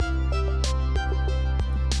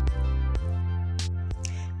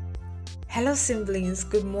Hello, siblings.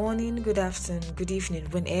 Good morning, good afternoon, good evening.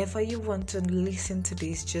 Whenever you want to listen to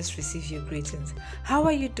this, just receive your greetings. How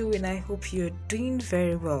are you doing? I hope you're doing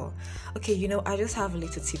very well. Okay, I just have a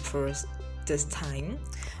little tip for us this time.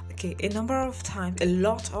 Okay, a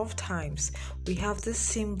lot of times, we have this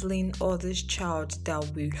sibling or this child that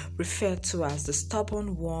we refer to as the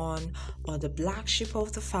stubborn one, or the black sheep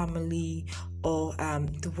of the family, or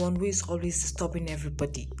the one who is always disturbing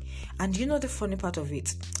everybody. And the funny part of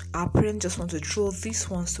it, our parents just want to throw these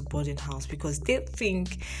ones to boarding house because they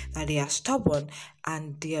think that they are stubborn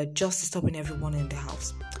and they are just disturbing everyone in the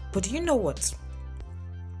house. But you know what?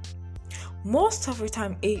 Most of the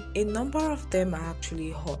time, a number of them are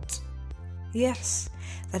actually hurt. Yes,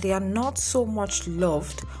 that they are not so much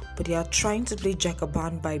loved, but they are trying to play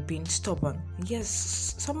jagaban by being stubborn.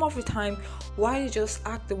 Yes, some of the time, why they just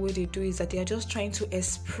act the way they do is that they are just trying to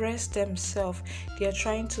express themselves. They are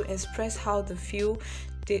trying to express how they feel.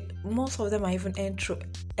 Most of them are even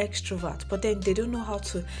extrovert, but then they don't know how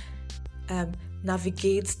to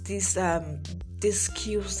navigate these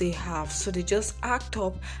skills they have, so they just act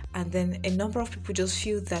up, and then a number of people just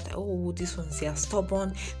feel that this ones, they are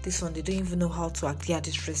stubborn, this one they don't even know how to act, they are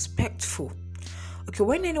disrespectful. Okay,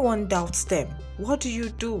 when anyone doubts them, what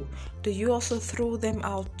do? Do you also throw them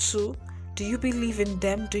out too? Do you believe in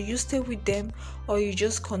them? Do you stay with them, or you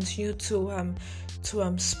just continue to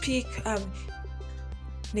speak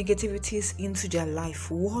negativities into their life?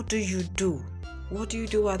 What do you do? What do you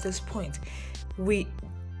do at this point?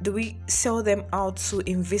 Do we sell them out to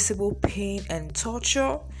invisible pain and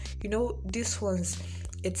torture? These ones,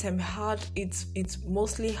 it's hard. It's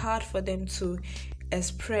mostly hard for them to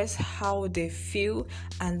express how they feel,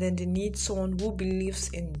 and then they need someone who believes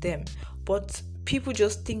in them. But people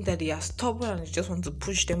just think that they are stubborn and they just want to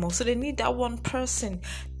push them off. So they need that one person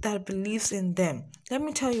that believes in them. Let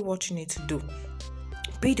me tell you what you need to do.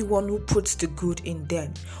 Be the one who puts the good in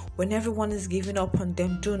them. When everyone is giving up on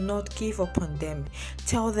them, do not give up on them.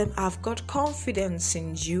 Tell them, I've got confidence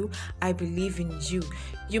in you. I believe in you.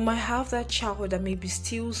 You might have that child that maybe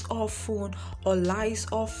steals often or lies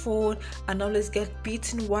often and always get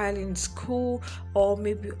beaten while in school, or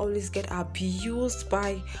maybe always get abused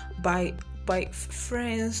by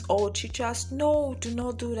friends or teachers. No, do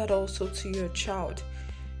not do that also to your child.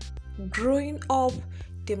 Growing up,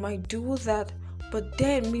 they might do that, but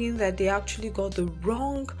then meaning that they actually got the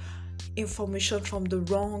wrong information from the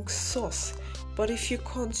wrong source. But if you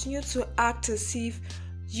continue to act as if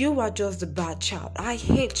you are just the bad child, I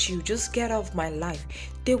hate you, just get off my life,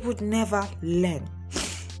 they would never learn.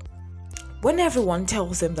 When everyone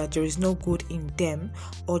tells them that there is no good in them,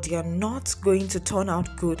 or they are not going to turn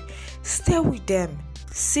out good, stay with them.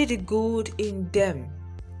 See the good in them.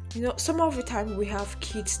 Some of the time we have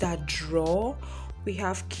kids that draw, we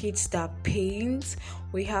have kids that paint,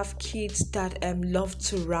 we have kids that love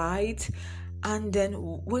to write, and then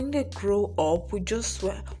when they grow up, we just,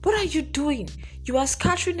 what are you doing? You are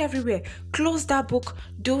scattering everywhere. Close that book,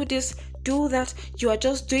 do this, do that. You are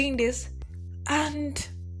just doing this. And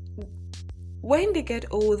when they get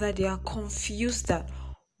older, they are confused that,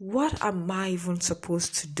 what am I even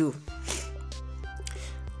supposed to do?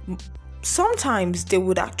 Sometimes they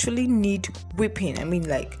would actually need whipping.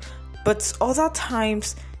 But other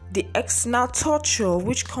times, the external torture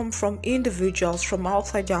which come from individuals from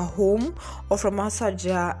outside their home or from outside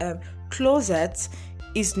their closet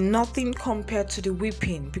is nothing compared to the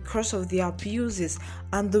whipping, because of the abuses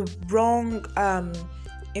and the wrong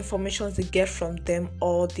information they get from them,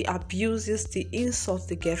 or the abuses, the insults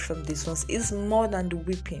they get from these ones is more than the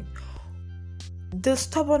whipping. The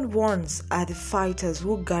stubborn ones are the fighters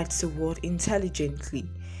who guide the world intelligently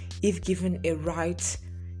if given a right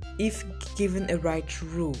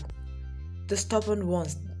rule. The stubborn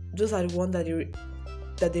ones, those are the ones that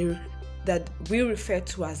we refer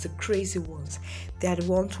to as the crazy ones. They are the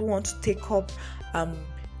ones who want to take up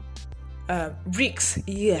risks,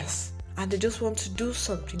 yes, and they just want to do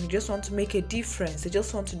something. They just want to make a difference. They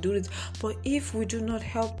just want to do it. But if we do not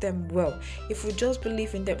help them well, if we just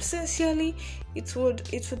believe in them sincerely, it would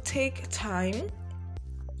take time.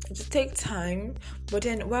 It would take time. But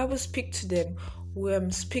then while we speak to them, we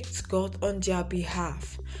speak to God on their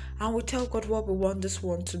behalf, and we tell God what we want this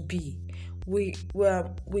one to be. We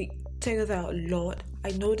tell that, Lord, I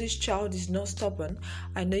know this child is not stubborn.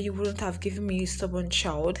 I know you wouldn't have given me a stubborn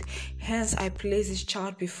child. Hence, I place this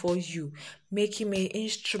child before you. Make him an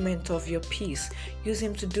instrument of your peace. Use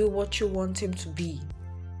him to do what you want him to be.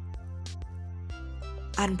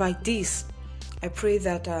 And by this, I pray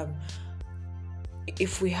that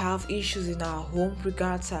if we have issues in our home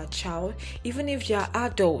regards our child, even if they are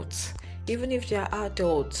adults, even if they are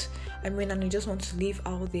adults, and you just want to leave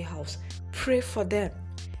out the house, pray for them.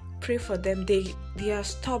 Pray for them. They are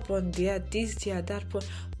stubborn, they are this, they are that, but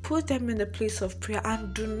put them in the place of prayer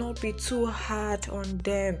and do not be too hard on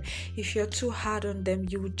them. If you're too hard on them,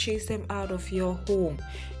 you will chase them out of your home.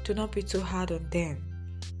 Do not be too hard on them.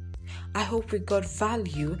 I hope we got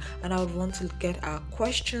value, and I would want to get our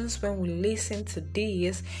questions when we listen to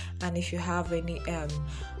this. And if you have any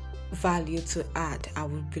value to add,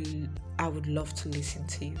 I would love to listen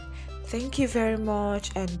to you. Thank you very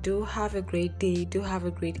much, and do have a great day, do have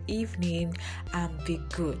a great evening, and be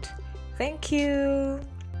good. Thank you.